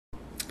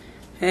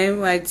Hey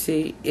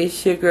YT,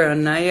 it's your girl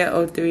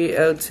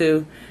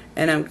Naya0302,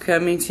 and I'm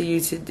coming to you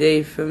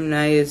today from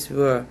Naya's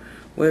World,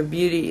 where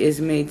beauty is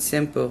made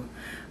simple.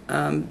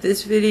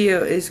 This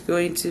video is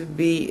going to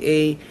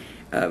be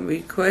a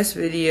request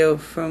video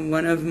from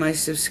one of my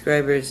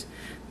subscribers.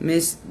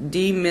 Miss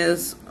D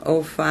Mills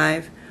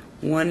 05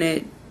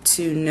 wanted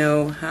to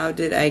know how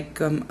did I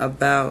come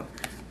about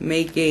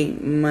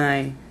making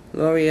my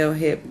Loreal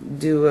Hip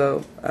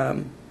Duo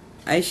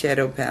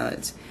eyeshadow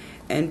palettes.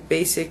 And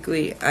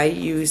basically I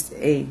used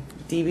a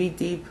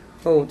DVD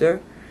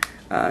holder,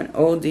 an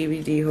old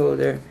DVD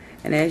holder,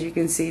 and as you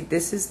can see,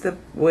 this is the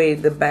way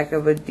the back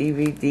of a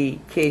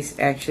DVD case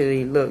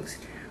actually looks.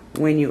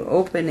 When you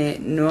open it,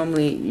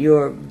 normally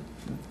your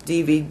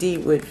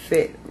DVD would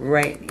fit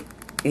right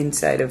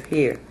inside of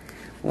here.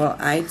 Well,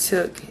 I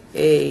took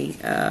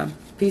a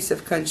piece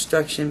of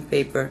construction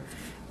paper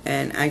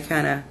and I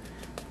kind of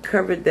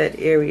covered that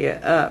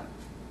area up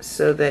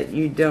so that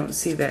you don't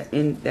see that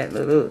in that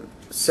little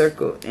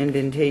circle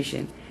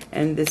indentation.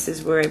 And this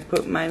is where I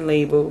put my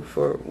label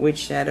for which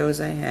shadows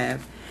I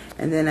have,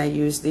 and then I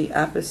use the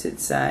opposite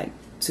side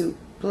to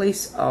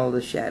place all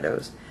the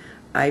shadows.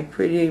 I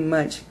pretty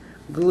much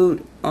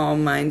glued all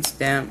mine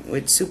down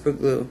with super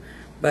glue,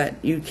 but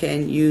you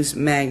can use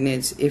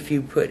magnets if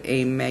you put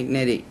a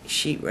magnetic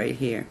sheet right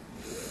here.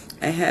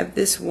 I have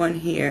this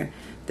one here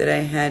that I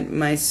had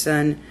my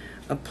son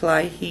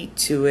apply heat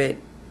to it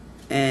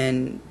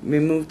and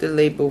remove the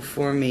label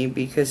for me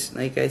because,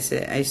 like I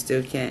said, I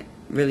still can't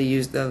really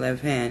use the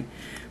left hand,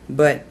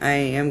 but I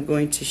am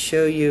going to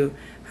show you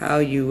how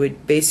you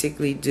would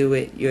basically do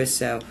it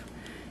yourself.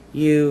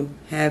 You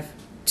have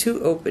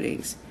two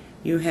openings.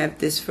 You have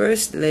this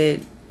first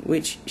lid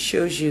which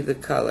shows you the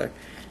color,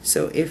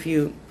 so if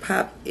you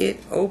pop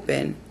it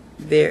open,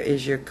 there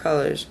is your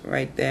colors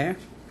right there.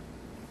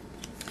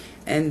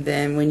 And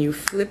then when you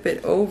flip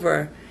it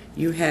over,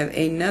 you have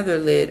another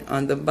lid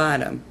on the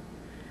bottom,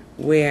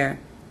 where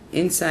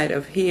inside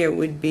of here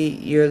would be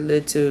your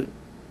little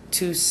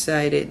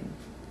two-sided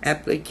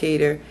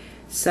applicator.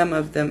 Some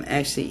of them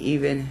actually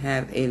even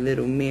have a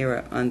little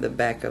mirror on the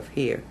back of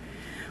here.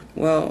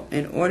 Well,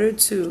 in order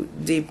to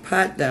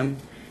depot them,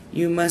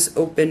 you must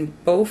open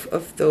both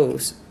of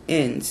those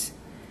ends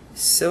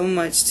so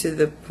much to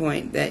the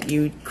point that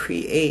you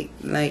create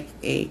like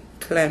a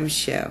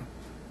clamshell,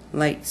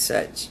 like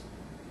such.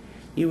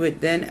 You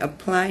would then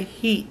apply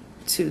heat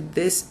to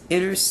this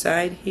inner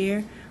side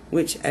here,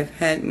 which I've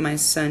had my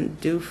son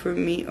do for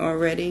me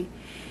already,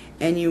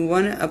 and you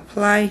want to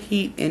apply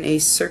heat in a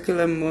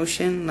circular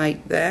motion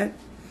like that,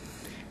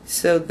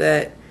 so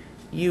that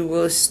you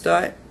will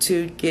start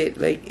to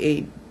get like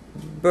a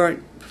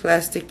burnt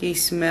plasticky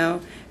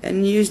smell,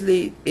 and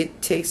usually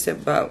it takes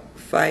about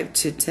 5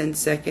 to 10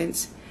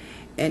 seconds.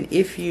 And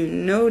if you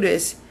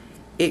notice,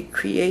 it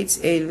creates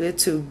a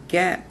little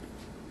gap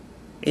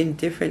in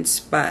different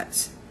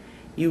spots.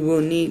 You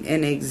will need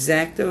an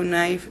X-Acto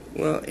knife.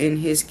 Well, in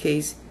his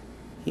case,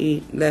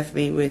 he left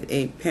me with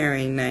a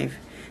paring knife.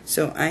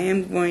 So I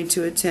am going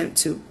to attempt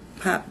to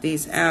pop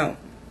these out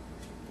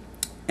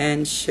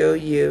and show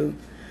you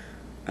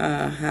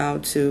how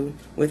to,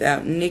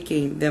 without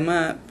nicking them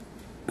up,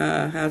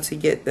 how to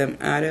get them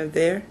out of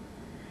there.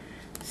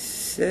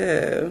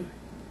 So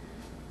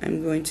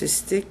I'm going to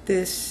stick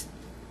this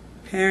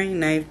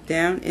paring knife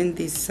down in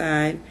the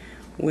side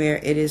where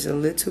it is a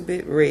little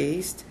bit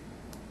raised.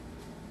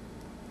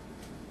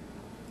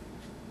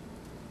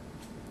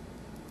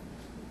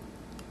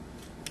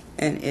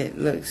 And it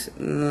looks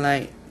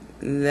like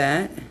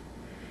that.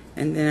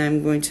 And then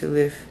I'm going to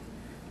lift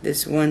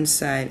this one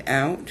side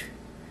out.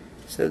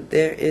 So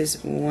there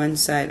is one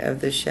side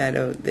of the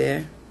shadow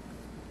there.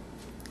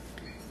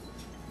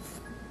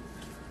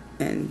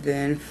 And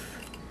then,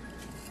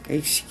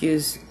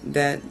 excuse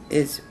that,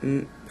 it's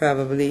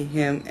probably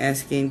him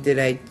asking, did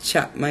I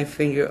chop my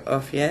finger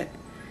off yet?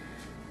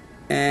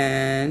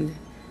 And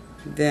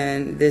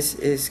then this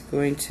is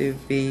going to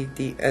be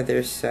the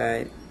other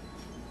side.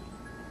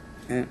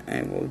 And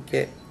I will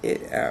get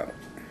it out.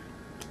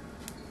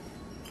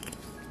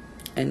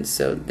 And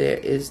so there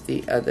is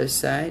the other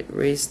side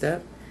raised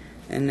up,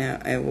 and now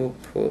I will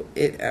pull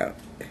it out.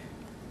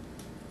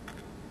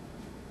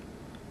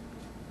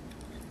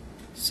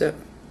 So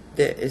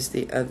there is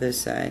the other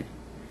side.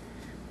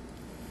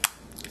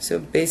 So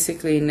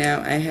basically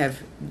now I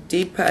have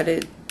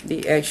depotted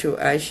the actual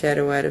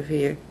eyeshadow out of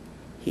here.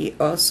 He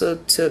also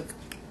took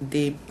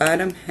the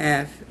bottom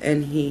half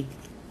and he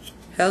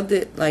held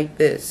it like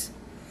this.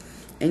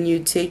 And you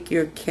take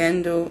your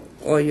candle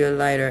or your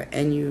lighter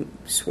and you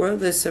swirl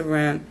this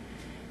around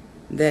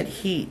that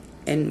heat,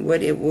 and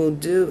what it will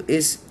do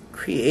is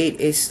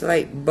create a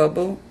slight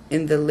bubble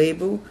in the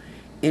label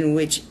in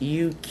which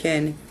you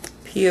can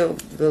peel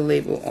the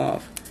label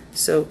off.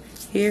 So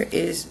here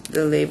is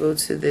the label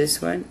to this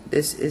one.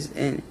 This is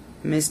in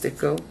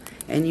Mystical,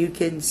 and you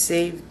can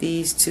save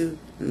these to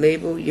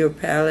label your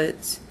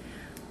palettes,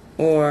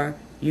 or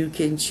you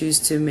can choose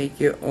to make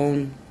your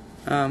own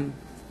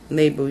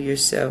label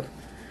yourself.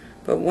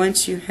 But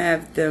once you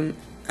have them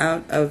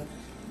out of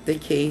the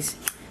case,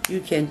 you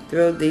can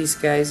throw these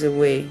guys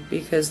away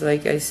because,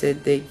 like I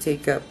said, they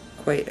take up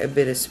quite a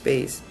bit of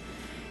space.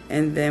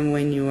 And then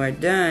when you are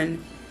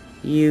done,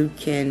 you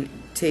can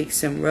take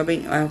some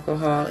rubbing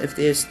alcohol if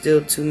there's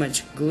still too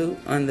much glue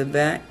on the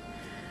back,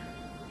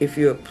 if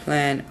you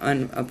plan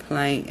on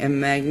applying a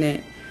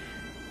magnet.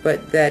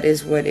 But that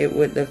is what it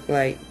would look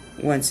like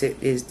once it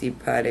is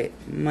depotted,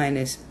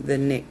 minus the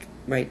nick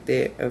right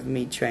there of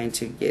me trying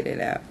to get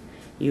it out.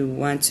 You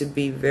want to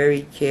be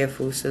very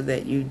careful so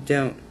that you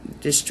don't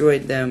destroy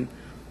them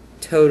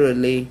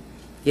totally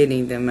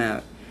getting them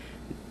out.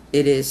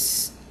 It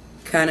is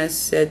kind of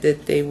said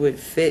that they would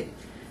fit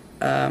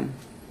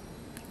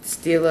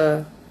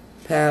Stila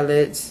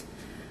palettes,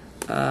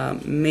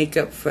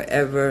 Makeup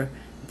Forever.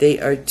 They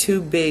are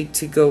too big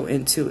to go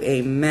into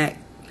a MAC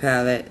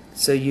palette,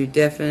 so you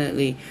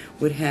definitely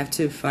would have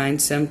to find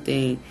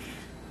something,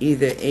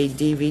 either a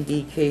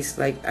DVD case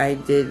like I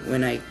did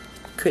when I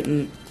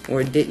couldn't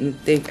or didn't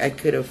think I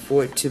could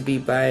afford to be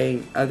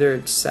buying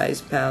other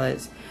size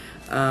palettes.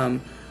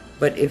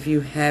 But if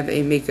you have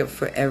a Makeup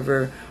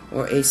Forever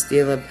or a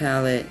Stila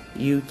palette,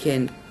 you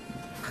can,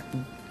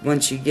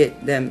 once you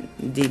get them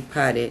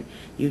depotted,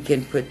 you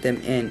can put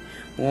them in.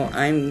 Well,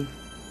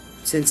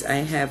 since I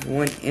have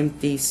one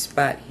empty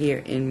spot here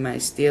in my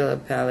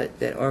Stila palette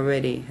that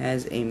already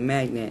has a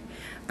magnet,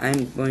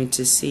 I'm going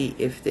to see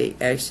if they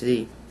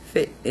actually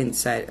fit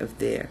inside of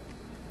there.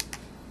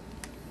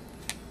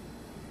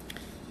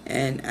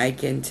 And I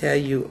can tell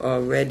you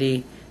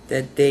already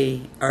that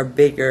they are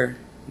bigger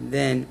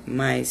than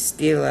my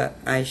Stila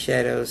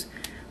eyeshadows,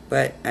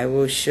 but I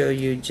will show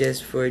you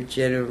just for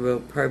general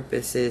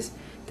purposes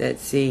that,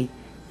 see,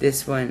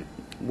 this one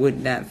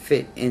would not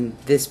fit in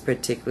this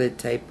particular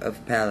type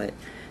of palette.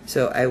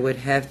 So I would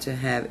have to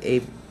have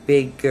a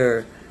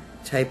bigger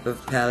type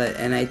of palette,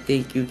 and I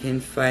think you can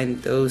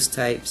find those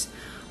types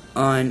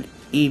on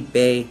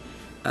eBay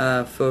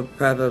for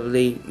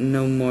probably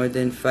no more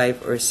than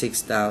 $5 or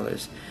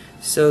 $6.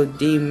 So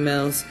D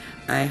Mills,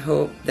 I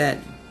hope that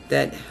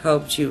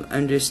helped you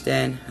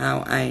understand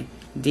how I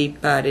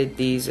depotted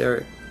these,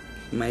 or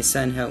my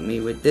son helped me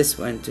with this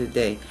one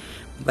today.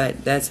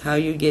 But that's how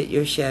you get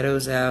your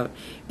shadows out.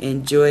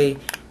 Enjoy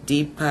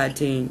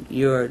depotting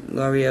your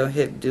Loreal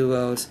Hip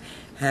Duos.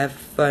 Have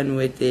fun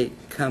with it.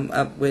 Come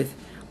up with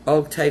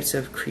all types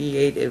of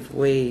creative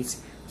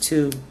ways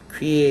to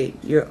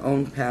create your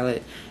own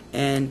palette.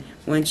 And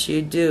once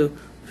you do,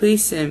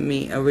 please send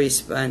me a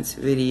response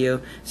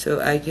video so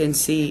I can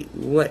see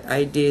what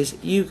ideas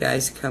you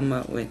guys come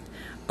up with.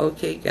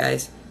 Okay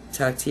guys,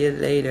 talk to you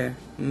later.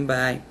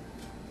 Bye.